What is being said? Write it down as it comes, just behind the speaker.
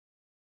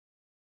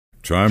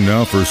Time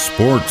now for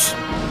sports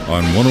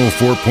on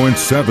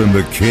 104.7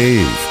 The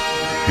Cave.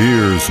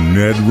 Here's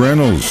Ned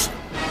Reynolds.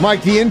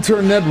 Mike, the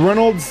intern, Ned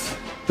Reynolds,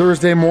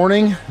 Thursday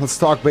morning. Let's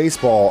talk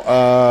baseball.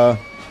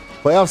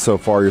 Playoffs so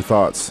far, your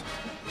thoughts?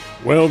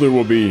 Well, there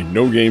will be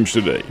no games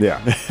today.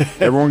 Yeah.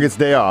 Everyone gets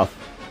day off.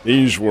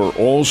 These were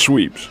all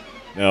sweeps.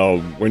 Now,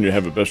 when you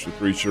have a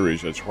best-of-3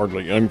 series, that's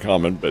hardly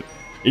uncommon, but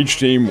each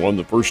team won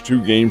the first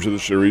 2 games of the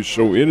series,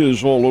 so it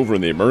is all over in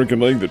the American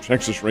League. The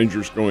Texas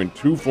Rangers going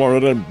to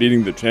Florida,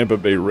 beating the Tampa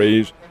Bay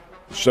Rays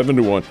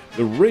 7-1.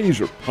 The Rays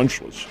are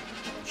punchless.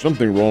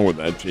 Something wrong with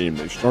that team.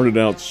 They started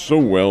out so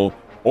well,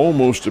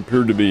 almost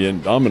appeared to be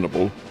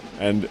indomitable,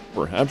 and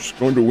perhaps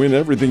going to win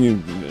everything.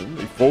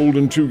 They fold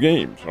in 2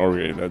 games.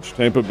 Okay, that's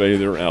Tampa Bay.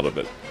 They're out of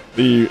it.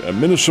 The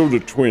Minnesota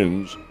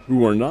Twins,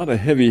 who are not a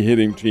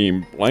heavy-hitting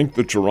team, blanked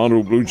the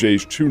Toronto Blue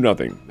Jays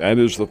 2-0. That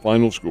is the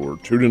final score,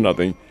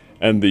 2-0.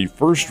 And the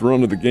first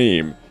run of the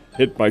game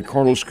hit by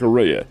Carlos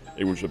Correa.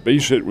 It was a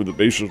base hit with the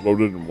bases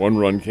loaded, and 1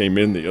 run came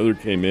in. The other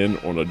came in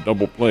on a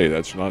double play.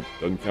 Doesn't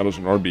count as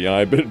an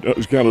RBI, but it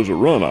does count as a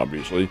run,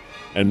 obviously.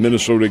 And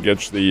Minnesota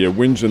gets the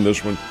wins in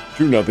this one,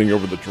 2-0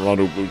 over the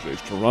Toronto Blue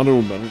Jays. Toronto,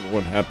 I don't know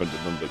what happened to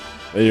them, but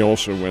they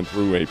also went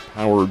through a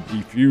power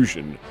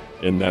diffusion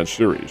in that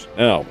series.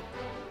 Now,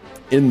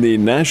 in the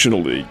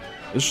National League,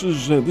 this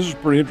is a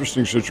pretty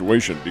interesting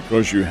situation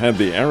because you have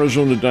the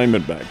Arizona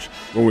Diamondbacks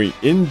going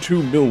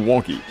into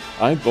Milwaukee.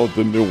 I thought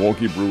the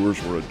Milwaukee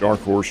Brewers were a dark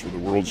horse for the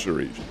World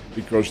Series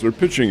because their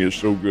pitching is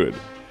so good.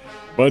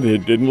 But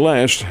it didn't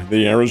last.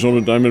 The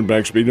Arizona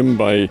Diamondbacks beat them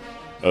by,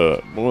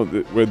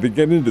 they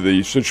get into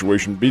the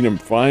situation, beat them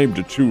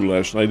 5-2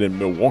 last night, and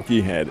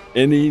Milwaukee had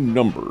any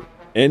number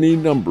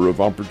of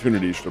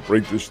opportunities to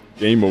break this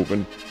game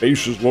open.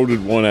 Bases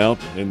loaded, 1 out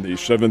in the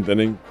 7th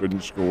inning,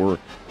 couldn't score.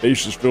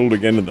 Bases filled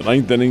again in the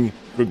 9th inning,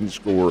 couldn't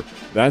score.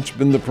 That's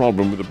been the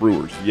problem with the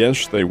Brewers.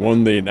 Yes, they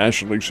won the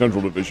National League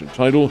Central Division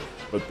title,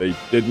 but they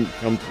didn't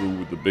come through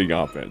with the big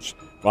offense.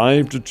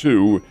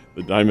 5-2,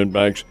 the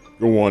Diamondbacks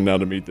go on now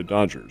to meet the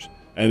Dodgers.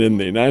 And in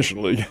the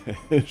National League,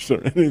 is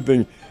there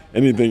anything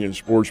in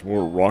sports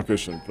more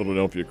raucous than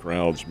Philadelphia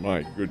crowds?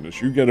 My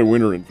goodness, you get a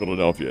winner in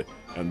Philadelphia,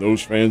 and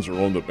those fans are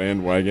on the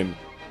bandwagon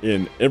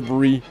in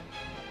every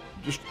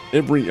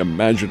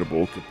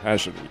imaginable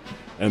capacity.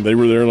 And they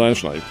were there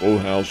last night, full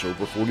house,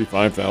 over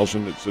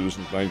 45,000 at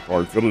Citizens Bank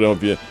Park.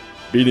 Philadelphia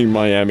beating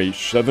Miami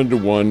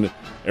 7-1.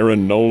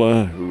 Aaron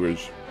Nola, who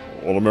is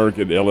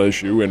All-American at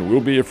LSU and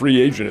will be a free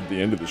agent at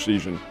the end of the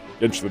season,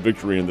 gets the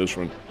victory in this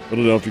one.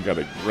 Philadelphia got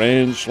a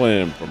grand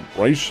slam from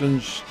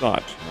Bryson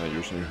Stott. Now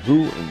you're saying,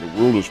 who in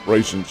the world is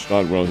Bryson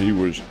Stott? Well, he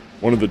was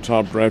one of the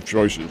top draft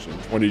choices in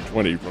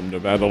 2020 from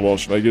Nevada,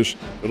 Las Vegas.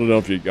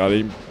 Philadelphia got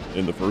him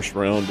in the first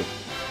round,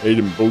 paid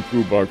him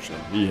beaucoup bucks,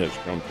 and he has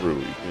come through.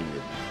 He's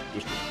been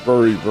just a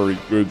very, very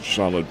good,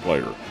 solid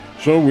player.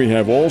 So we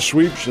have all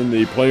sweeps in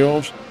the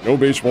playoffs. No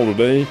baseball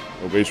today,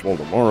 no baseball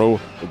tomorrow,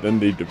 but then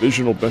the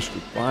divisional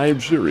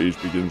best-of-5 series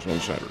begins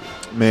on Saturday.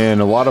 Man,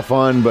 a lot of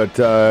fun, but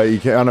you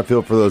kind of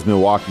feel for those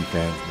Milwaukee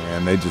fans,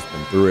 man. They've just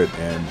been through it,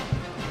 and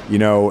you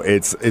know,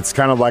 it's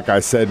kind of like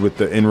I said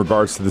in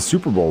regards to the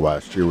Super Bowl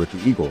last year with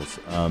the Eagles.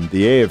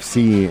 The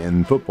AFC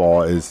in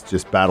football is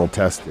just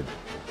battle-tested.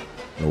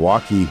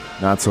 Milwaukee,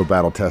 not so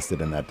battle-tested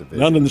in that division.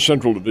 Not in the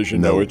Central Division,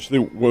 no. It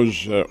was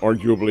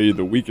arguably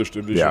the weakest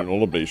division in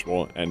all of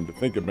baseball. And to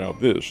think about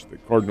this, the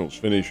Cardinals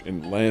finish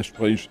in last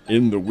place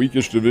in the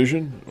weakest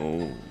division.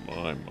 Oh,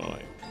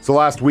 my. So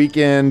last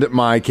weekend,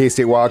 my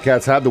K-State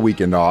Wildcats had the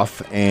weekend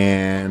off,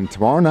 and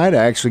tomorrow night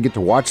I actually get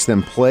to watch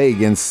them play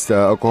against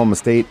Oklahoma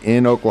State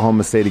in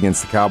Oklahoma State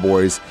against the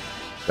Cowboys.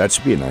 That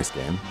should be a nice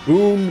game.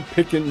 Boone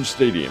Pickens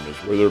Stadium is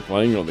where they're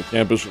playing on the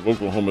campus of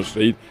Oklahoma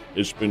State.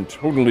 It's been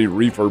totally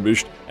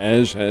refurbished,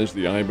 as has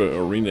the IBA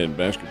Arena in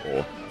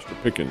basketball.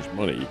 Mr. Pickens'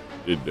 money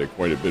did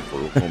quite a bit for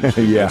Oklahoma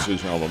State. Yeah. That's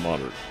his alma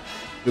mater.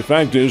 The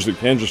fact is that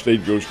Kansas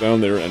State goes down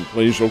there and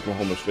plays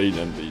Oklahoma State,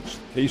 and the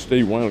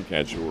K-State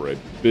Wildcats, who are a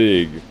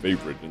big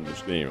favorite in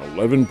this game,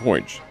 11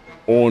 points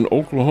on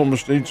Oklahoma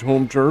State's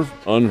home turf,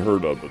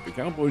 unheard of. But the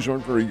Cowboys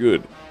aren't very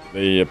good.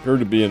 They appear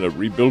to be in a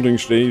rebuilding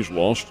stage,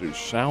 lost to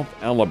South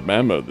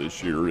Alabama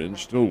this year in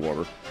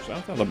Stillwater.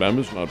 South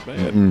Alabama's not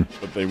bad,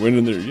 but they went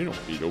in there,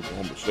 beat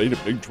Oklahoma State, a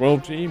Big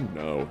 12 team?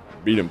 No,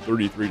 beat them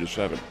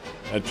 33-7.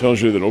 That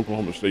tells you that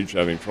Oklahoma State's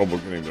having trouble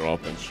getting their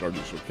offense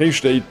started. So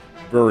K-State,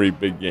 very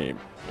big game.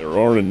 There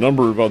are a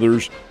number of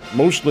others,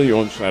 mostly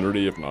on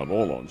Saturday, if not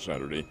all on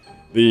Saturday.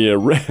 They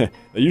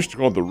used to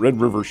call it the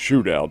Red River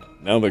Shootout.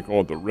 Now they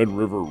call it the Red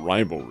River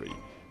Rivalry.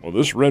 Well,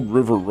 this Red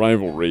River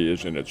rivalry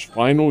is in its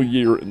final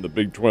year in the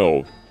Big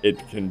 12. It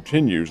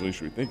continues, at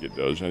least we think it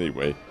does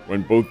anyway,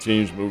 when both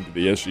teams move to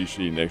the SEC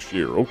next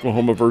year.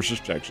 Oklahoma versus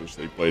Texas.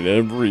 They played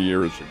every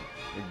year. It's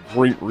a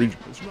great region.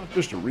 It's not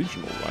just a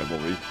regional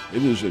rivalry.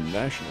 It is a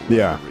national rivalry.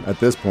 Yeah, at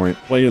this point.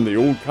 Play in the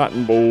old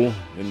Cotton Bowl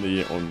on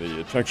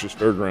the Texas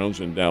Fairgrounds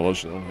in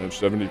Dallas. They'll have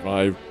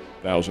 75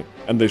 1,000.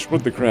 And they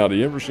split the crowd. Have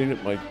you ever seen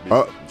it, Mike?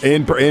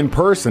 In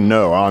person,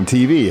 no. On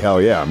TV,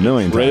 hell yeah, a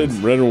million times.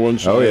 Red on one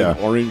side,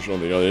 orange on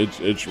the other.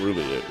 It's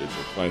really it's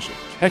a classic.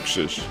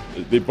 Texas,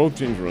 both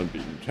teams are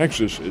unbeaten.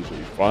 Texas is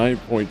a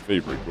 5-point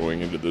favorite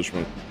going into this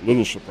one. A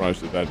little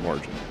surprised at that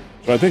margin.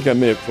 So I think I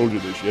may have told you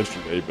this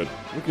yesterday, but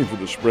looking for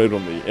the spread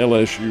on the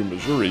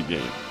LSU-Missouri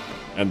game.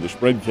 And the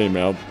spread came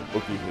out,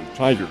 looking at the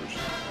Tigers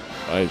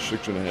by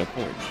 6.5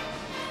 points.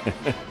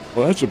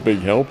 Well, that's a big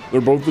help.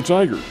 They're both the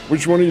Tigers.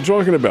 Which one are you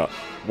talking about?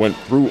 Went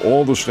through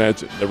all the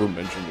stats. It never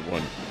mentioned the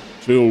one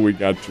till we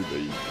got to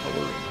the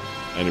color.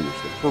 And it was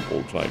the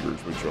purple Tigers,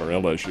 which are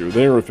LSU.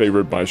 They're a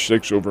favorite by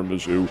 6 over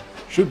Mizzou.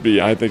 Should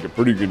be, I think, a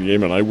pretty good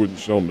game, and I wouldn't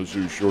sell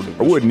Mizzou short of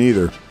this. I wouldn't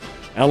either.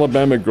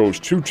 Alabama goes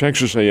to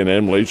Texas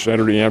A&M late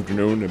Saturday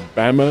afternoon. And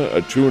Bama,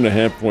 a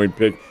 2.5-point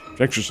pick.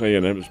 Texas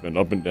A&M has been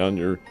up and down.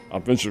 Their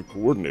offensive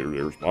coordinator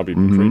there is Bobby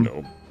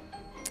Petrino.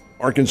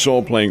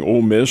 Arkansas playing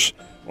Ole Miss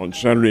on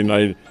Saturday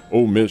night.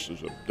 Ole Miss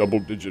is a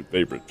double-digit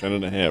favorite,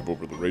 10.5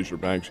 over the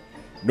Razorbacks.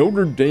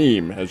 Notre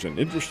Dame has an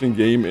interesting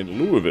game in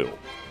Louisville,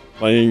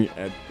 playing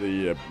at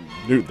the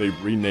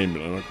they've renamed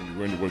it. I'm not going to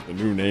go into what the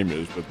new name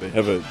is, but they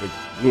have the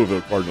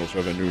Louisville Cardinals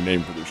have a new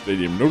name for their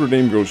stadium. Notre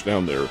Dame goes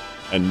down there,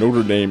 and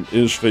Notre Dame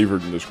is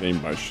favored in this game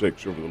by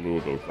 6 over the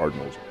Louisville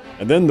Cardinals.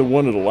 And then the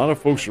one that a lot of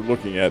folks are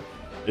looking at,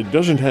 it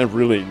doesn't have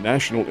really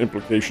national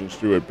implications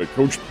to it, but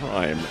Coach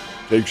Prime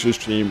takes his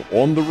team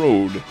on the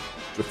road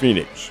to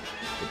Phoenix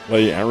to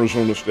play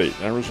Arizona State.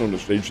 Arizona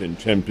State's in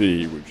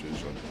Tempe, which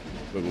is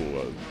a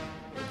little,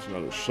 it's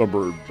not a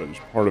suburb, but it's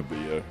part of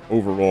the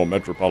overall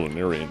metropolitan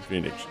area in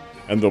Phoenix.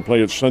 And they'll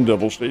play at Sun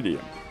Devil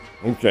Stadium.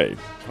 Okay,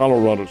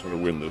 Colorado's going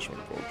to win this one,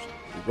 folks.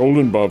 The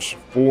Golden Buffs,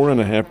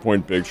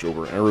 4.5-point picks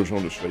over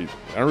Arizona State.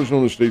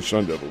 Arizona State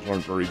Sun Devils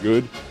aren't very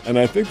good, and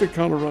I think that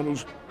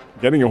Colorado's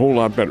getting a whole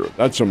lot better.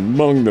 That's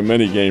among the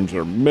many games.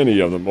 There are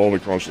many of them all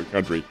across the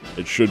country.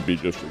 It should be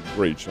just a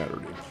great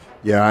Saturday.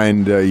 Yeah,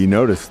 and you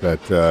notice that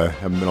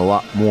have been a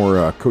lot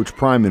more Coach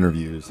Prime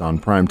interviews on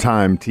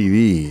primetime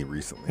TV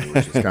recently,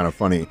 which is kind of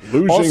funny.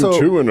 Losing also,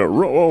 2 in a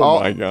row. Oh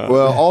my God.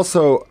 Well,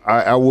 also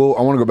I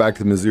want to go back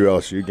to the Mizzou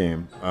LSU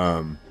game.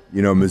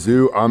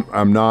 Mizzou.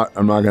 I'm not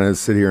going to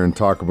sit here and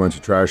talk a bunch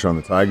of trash on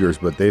the Tigers,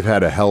 but they've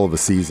had a hell of a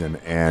season,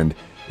 and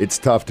it's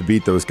tough to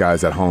beat those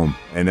guys at home.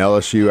 And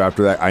LSU,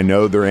 after that, I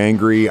know they're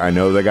angry. I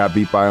know they got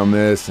beat by Ole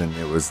Miss, and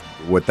it was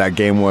what that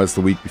game was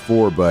the week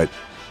before, but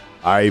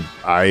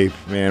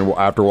man,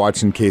 after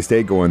watching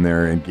K-State go in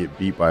there and get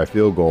beat by a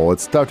field goal,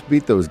 it's tough to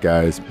beat those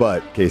guys,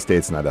 but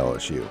K-State's not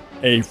LSU.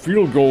 A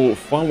field goal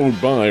followed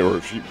by,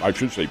 or I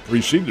should say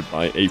preceded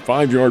by, a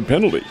 5-yard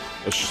penalty.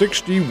 A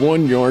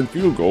 61-yard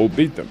field goal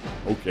beat them.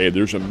 Okay,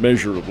 there's a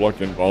measure of luck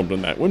involved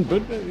in that one,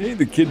 but hey,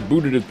 the kid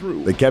booted it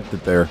through. They kept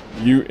it there.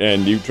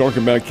 You talk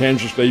about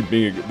Kansas State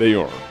being,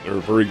 they're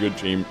a very good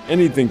team.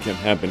 Anything can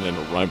happen in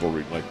a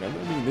rivalry like that.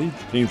 I mean,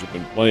 these teams have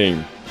been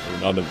playing. They're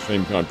not in the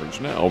same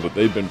conference now, but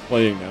they've been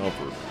playing now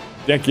for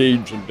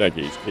decades and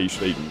decades,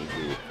 K-State and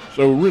Mizzou.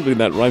 So really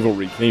that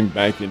rivalry came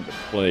back into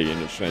play in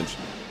a sense.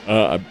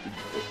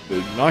 The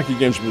knock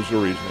against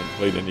Missouri hasn't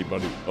played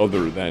anybody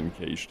other than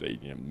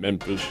K-State.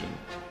 Memphis and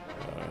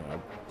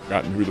I've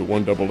forgotten who the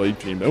 1AA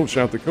team. Oh,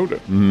 South Dakota.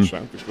 Mm-hmm.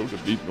 South Dakota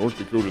beat North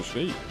Dakota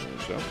State.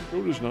 South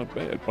Dakota's not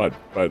bad,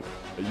 but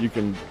you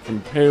can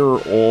compare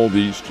all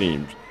these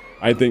teams.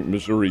 I think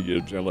Missouri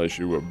gives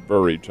LSU a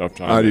very tough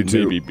time. I do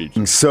too. Maybe beats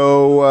them.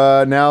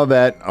 So now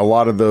that a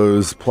lot of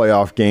those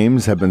playoff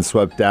games have been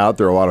swept out,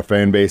 there are a lot of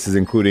fan bases,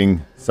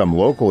 including some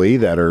locally,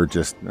 that are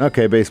just,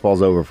 okay,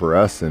 baseball's over for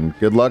us, and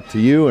good luck to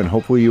you, and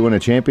hopefully you win a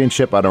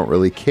championship. I don't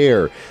really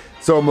care.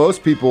 So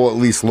most people, at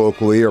least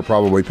locally, are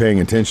probably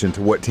paying attention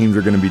to what teams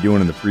are going to be doing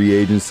in the free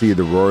agency,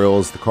 the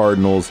Royals, the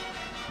Cardinals.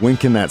 When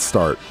can that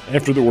start?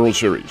 After the World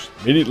Series.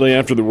 Immediately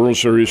after the World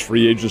Series,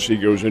 free agency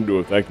goes into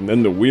effect, and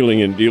then the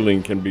wheeling and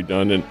dealing can be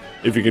done. And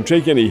if you can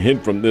take any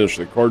hint from this,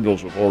 the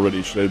Cardinals have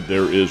already said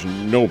there is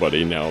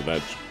nobody now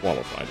that's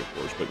qualified, of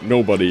course, but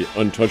nobody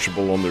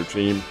untouchable on their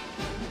team.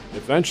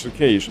 If that's the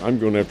case, I'm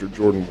going after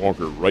Jordan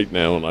Walker right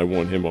now, and I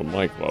want him on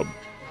my club.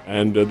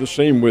 And the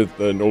same with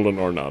Nolan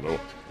Arenado.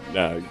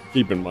 Now,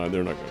 keep in mind,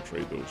 they're not going to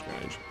trade those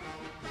guys.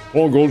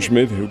 Paul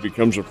Goldschmidt, who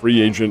becomes a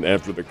free agent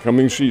after the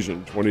coming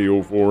season,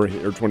 2004 or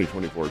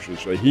 2024, I should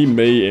say, he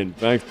may in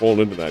fact fall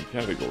into that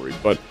category.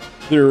 But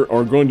there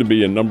are going to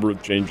be a number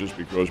of changes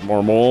because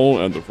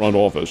Marmol and the front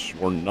office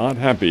were not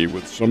happy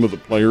with some of the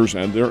players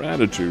and their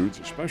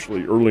attitudes,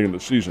 especially early in the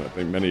season. I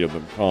think many of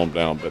them calmed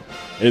down. But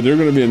hey, there are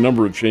going to be a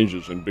number of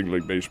changes in Big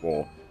League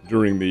Baseball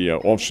during the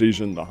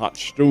offseason, the hot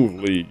stove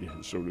league,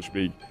 so to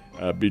speak,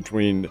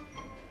 between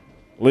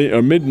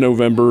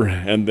mid-November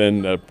and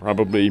then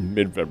probably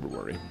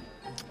mid-February.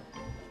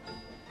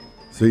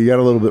 So you got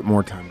a little bit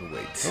more time to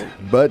wait.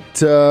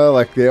 But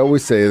like they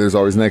always say, there's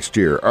always next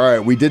year. All right,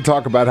 we did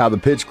talk about how the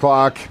pitch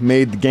clock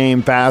made the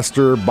game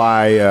faster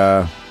by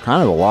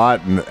kind of a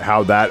lot, and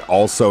how that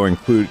also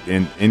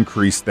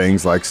increased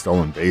things like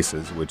stolen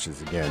bases, which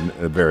is, again,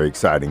 a very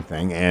exciting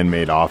thing, and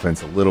made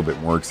offense a little bit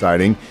more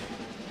exciting.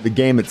 The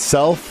game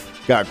itself,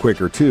 got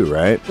quicker too,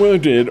 right? Well,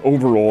 it did.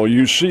 Overall,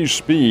 you see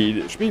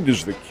speed. Speed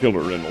is the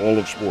killer in all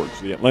of sports.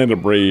 The Atlanta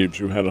Braves,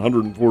 who had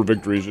 104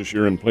 victories this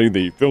year and played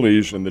the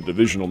Phillies in the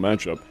divisional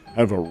matchup,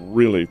 have a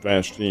really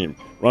fast team.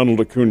 Ronald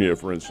Acuna,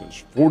 for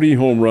instance, 40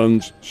 home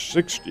runs,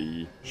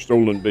 60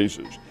 stolen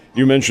bases.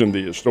 You mentioned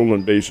the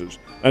stolen bases.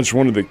 That's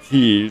one of the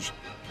keys.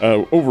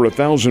 Over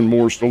 1,000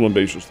 more stolen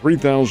bases,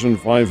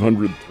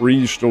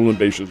 3,503 stolen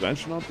bases.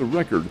 That's not the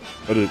record,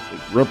 but it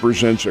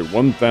represents a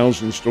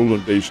 1,000 stolen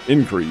base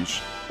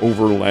increase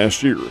over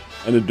last year.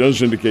 And it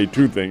does indicate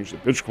two things. The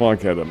pitch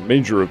clock had a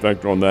major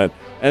effect on that,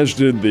 as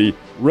did the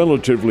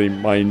relatively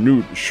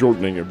minute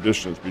shortening of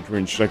distance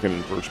between second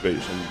and first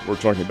base. And we're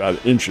talking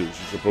about inches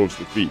as opposed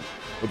to feet.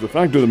 But the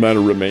fact of the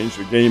matter remains,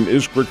 the game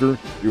is quicker.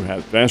 You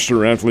have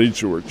faster athletes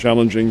who are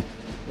challenging.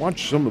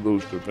 Watch some of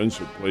those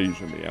defensive plays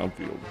in the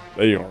outfield.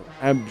 They are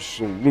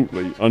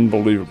absolutely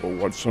unbelievable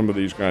what some of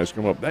these guys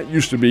come up. That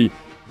used to be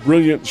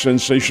brilliant,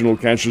 sensational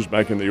catches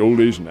back in the old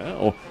days.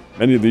 Now,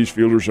 many of these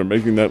fielders are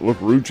making that look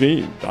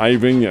routine,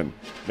 diving and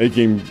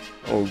making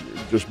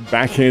just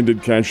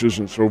backhanded catches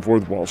and so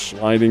forth while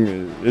sliding.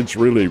 It's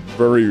really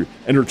very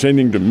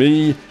entertaining to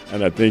me,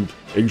 and I think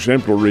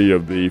exemplary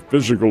of the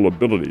physical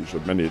abilities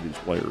of many of these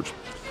players.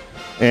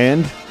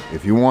 And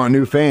if you want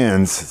new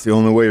fans, it's the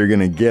only way you're going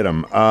to get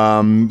them.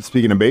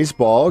 Speaking of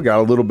baseball, got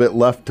a little bit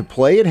left to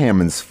play at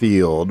Hammons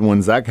Field.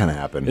 When's that going to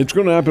happen? It's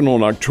going to happen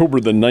on October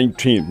the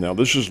 19th. Now,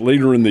 this is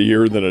later in the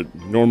year than it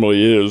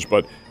normally is,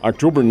 but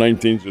October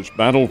 19th is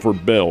Battle for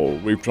Bell.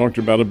 We've talked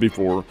about it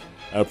before.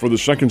 For the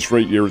second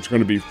straight year, it's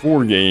going to be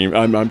 2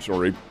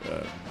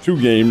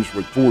 games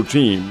with 4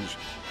 teams,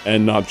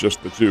 and not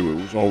just the 2. It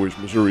was always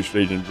Missouri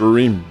State and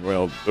Drury.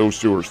 Well, those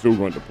 2 are still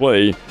going to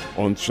play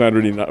on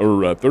Thursday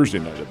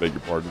night, I beg your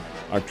pardon,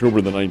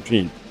 October the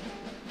 19th.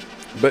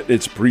 But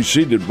it's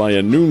preceded by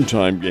a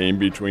noontime game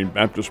between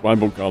Baptist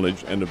Bible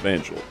College and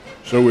Evangel.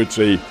 So it's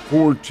a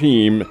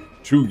 4-team,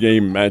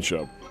 2-game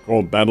matchup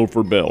called Battle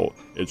for Bell.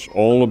 It's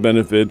all a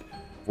benefit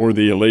for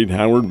the late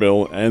Howard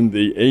Bell and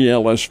the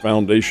ALS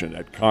Foundation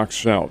at Cox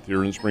South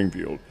here in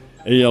Springfield.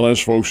 ALS,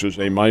 folks, is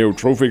a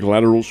myotrophic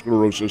lateral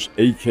sclerosis,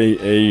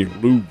 a.k.a.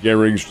 Lou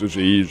Gehrig's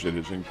disease. It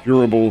is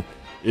incurable.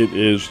 It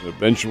is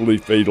eventually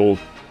fatal,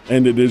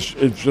 and it's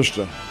just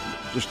a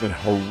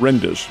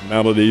horrendous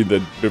malady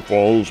that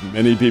befalls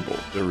many people.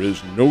 There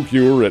is no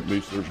cure, at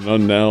least there's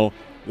none now.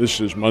 This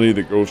is money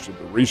that goes to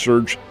the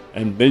research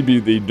and maybe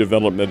the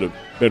development of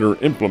better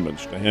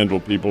implements to handle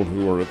people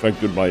who are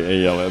affected by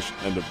ALS,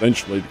 and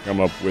eventually to come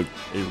up with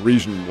a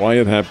reason why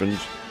it happens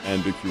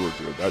and a cure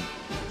to it. That,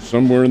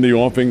 somewhere in the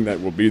offing,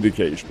 that will be the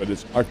case. But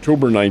it's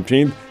October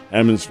 19th,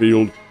 Hammons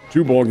Field,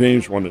 2 ball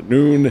games, one at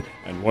noon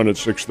and one at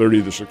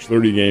 6:30. The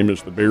 6:30 game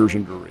is the Bears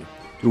and Drury.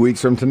 2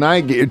 weeks from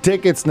tonight. Get your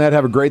tickets, Ned.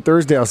 Have a great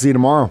Thursday. I'll see you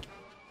tomorrow.